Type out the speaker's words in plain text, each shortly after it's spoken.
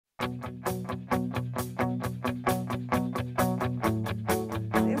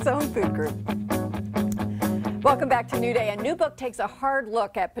Its own food group. Welcome back to New Day. A new book takes a hard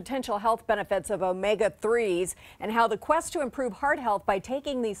look at potential health benefits of omega-3s and how the quest to improve heart health by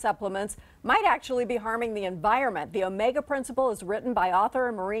taking these supplements might actually be harming the environment. The Omega Principle is written by author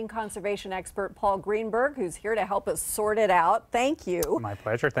and marine conservation expert Paul Greenberg, who's here to help us sort it out. Thank you. My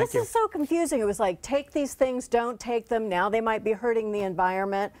pleasure. Thank you. This is so confusing. It was like, take these things, don't take them. Now they might be hurting the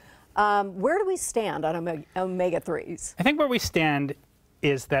environment. Where do we stand on omega-3s? I think where we stand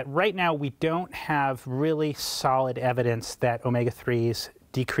is that right now we don't have really solid evidence that omega-3s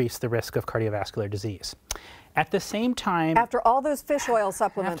decrease the risk of cardiovascular disease. At the same time, after all those fish oil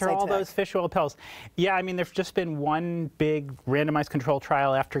supplements, after all those fish oil pills, yeah, I mean, there's just been one big randomized control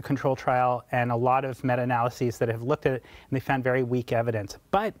trial after control trial and a lot of meta-analyses that have looked at it, and they found very weak evidence.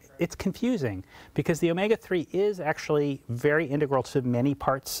 But it's confusing because the omega-3 is actually very integral to many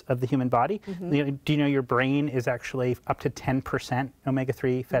parts of the human body. Do you know your brain is actually up to 10%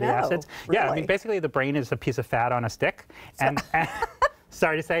 omega-3 fatty acids? Really? Yeah, I mean, basically the brain is a piece of fat on a stick, and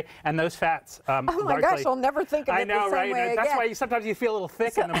sorry to say, and those fats oh my gosh, I'll never think of it the same way again. That's why sometimes you feel a little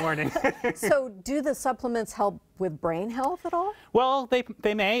thick in the morning. So do the supplements help with brain health at all? Well,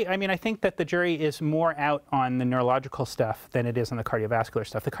 they may. I mean, I think that the jury is more out on the neurological stuff than it is on the cardiovascular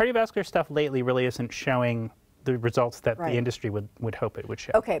stuff. The cardiovascular stuff lately really isn't showing the results that the industry would hope it would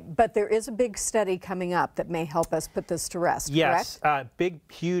show. Okay, but there is a big study coming up that may help us put this to rest, yes, big,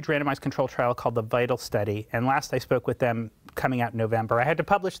 huge randomized control trial called the VITAL study. And last I spoke with them coming out in November. I had to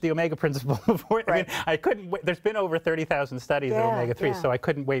publish the Omega Principle before. I mean, I couldn't wait. There's been over 30,000 studies of omega-3, so I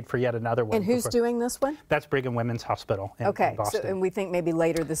couldn't wait for yet another one. And who's doing this one? That's Brigham Women's Hospital in Boston. So, and we think maybe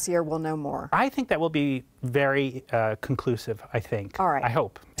later this year we'll know more. I think that will be very conclusive, I think. All right. I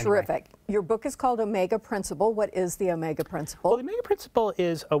hope. Terrific. Anyway. Your book is called Omega Principle. What is the Omega Principle? Well, the Omega Principle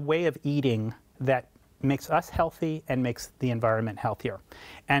is a way of eating that makes us healthy and makes the environment healthier.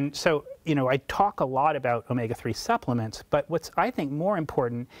 And so, you know, I talk a lot about omega-3 supplements, but what's I think more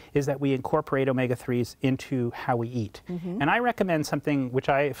important is that we incorporate omega-3s into how we eat. And I recommend something which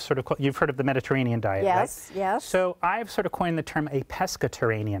I sort of, you've heard of the Mediterranean diet, yes, right? Yes. So I've sort of coined the term a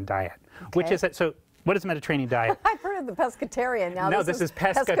pescatarian diet, which is that, so what is the Mediterranean diet? I've heard of the pescatarian. Now no, this is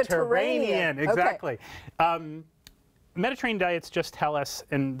pescatarian. Exactly. Okay. Mediterranean diets just tell us,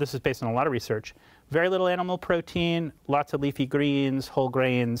 and this is based on a lot of research, very little animal protein, lots of leafy greens, whole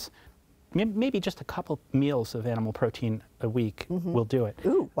grains, maybe just a couple meals of animal protein a week will do it.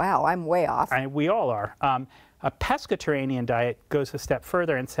 Ooh, wow, I'm way off. We all are. A pescatarian diet goes a step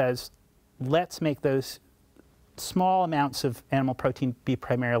further and says, let's make those small amounts of animal protein be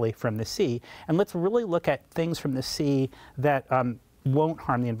primarily from the sea, and let's really look at things from the sea that won't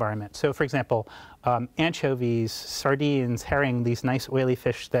harm the environment. So, for example, anchovies, sardines, herring, these nice oily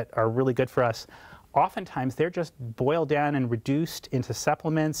fish that are really good for us, oftentimes they're just boiled down and reduced into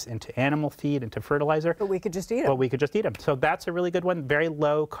supplements, into animal feed, into fertilizer. But we could just eat them. But we could just eat them. So that's a really good one. Very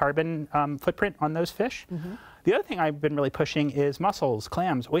low carbon footprint on those fish. The other thing I've been really pushing is mussels,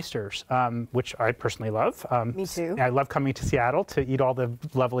 clams, oysters, which I personally love. Me too. I love coming to Seattle to eat all the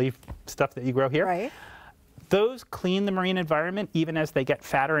lovely stuff that you grow here. Right. Those clean the marine environment. Even as they get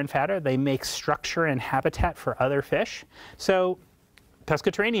fatter and fatter, they make structure and habitat for other fish. So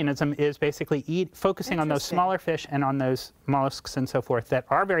pescatarianism is basically focusing on those smaller fish and on those mollusks and so forth that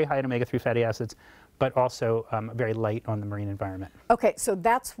are very high in omega-3 fatty acids, but also very light on the marine environment. Okay, so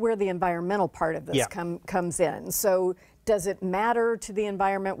that's where the environmental part of this comes in. So does it matter to the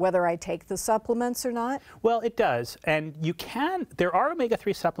environment whether I take the supplements or not? Well, it does. And there are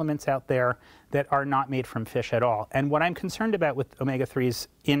omega-3 supplements out there that are not made from fish at all. And what I'm concerned about with omega-3s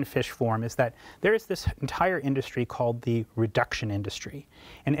in fish form is that there is this entire industry called the reduction industry.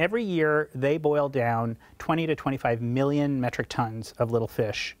 And every year they boil down 20 to 25 million metric tons of little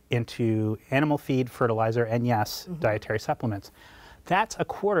fish into animal feed, fertilizer, and yes, dietary supplements. That's a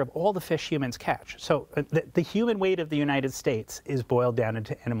quarter of all the fish humans catch. So the human weight of the United States is boiled down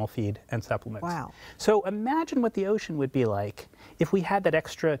into animal feed and supplements. Wow. So imagine what the ocean would be like if we had that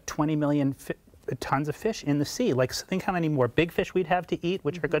extra 20 million tons of fish in the sea. Like, think how many more big fish we'd have to eat,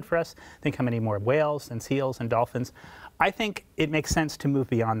 which are good for us. Think how many more whales and seals and dolphins. I think it makes sense to move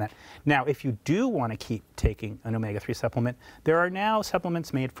beyond that. Now, if you do want to keep taking an omega-3 supplement, there are now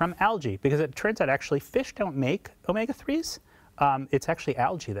supplements made from algae, because it turns out actually fish don't make omega-3s. It's actually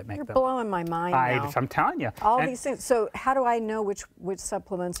algae that make them. You're blowing my mind now. I'm telling you. All these things. So how do I know which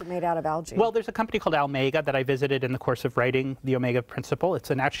supplements are made out of algae? Well, there's a company called Omega that I visited in the course of writing the Omega Principle.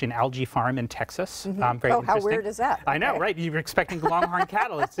 It's actually an algae farm in Texas. Very interesting. How weird is that? I know, right? You were expecting longhorn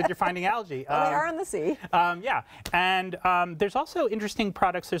cattle. Instead, you're finding algae. Well, they are in the sea. Yeah, and there's also interesting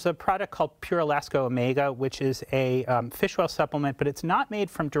products. There's a product called Pure Alaska Omega, which is a fish oil supplement, but it's not made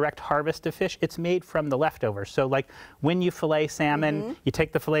from direct harvest of fish. It's made from the leftovers. So like when you fillet salmon, you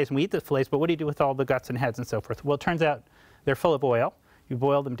take the fillets and we eat the fillets, but what do you do with all the guts and heads and so forth? Well, it turns out they're full of oil. You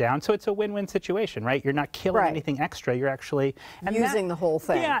boil them down, so it's a win-win situation, right? You're not killing anything extra. You're actually using the whole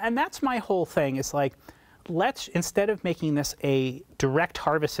thing. Yeah, and that's my whole thing. It's like, let's, instead of making this a direct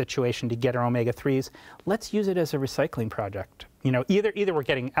harvest situation to get our omega-3s, let's use it as a recycling project. You know, either we're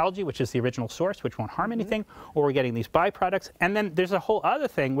getting algae, which is the original source, which won't harm anything, or we're getting these byproducts. And then there's a whole other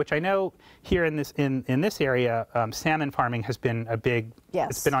thing, which I know here in this area, salmon farming has been a big.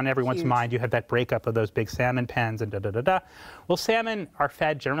 It's been on everyone's mind. You had that breakup of those big salmon pens and da-da-da-da. Well, salmon are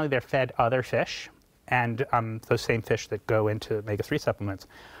fed, generally they're fed other fish, and those same fish that go into omega-3 supplements.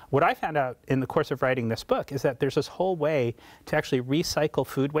 What I found out in the course of writing this book is that there's this whole way to actually recycle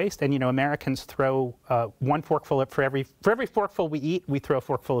food waste. And, you know, Americans throw one forkful for every forkful we eat, we throw a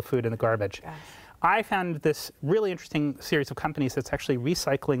forkful of food in the garbage. Gosh. I found this really interesting series of companies that's actually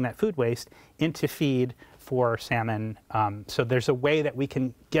recycling that food waste into feed for salmon. So there's a way that we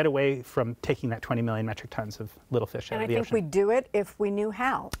can get away from taking that 20 million metric tons of little fish out of the ocean. And I think we'd do it if we knew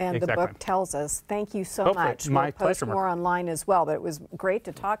how. And the book tells us. Thank you so much. My pleasure. We'll post more online as well, but it was great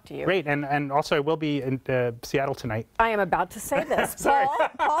to talk to you. Great, and also I will be in Seattle tonight. I am about to say this.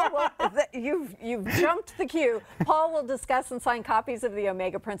 Paul you've jumped the queue. Paul will discuss and sign copies of the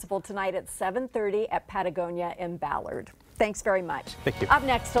Omega Principle tonight at 7:30 at Patagonia in Ballard. Thanks very much. Thank you. Up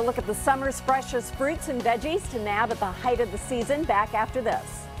next, a look at the summer's freshest fruits and veggies to nab at the height of the season. Back after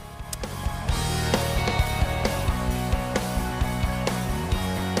this.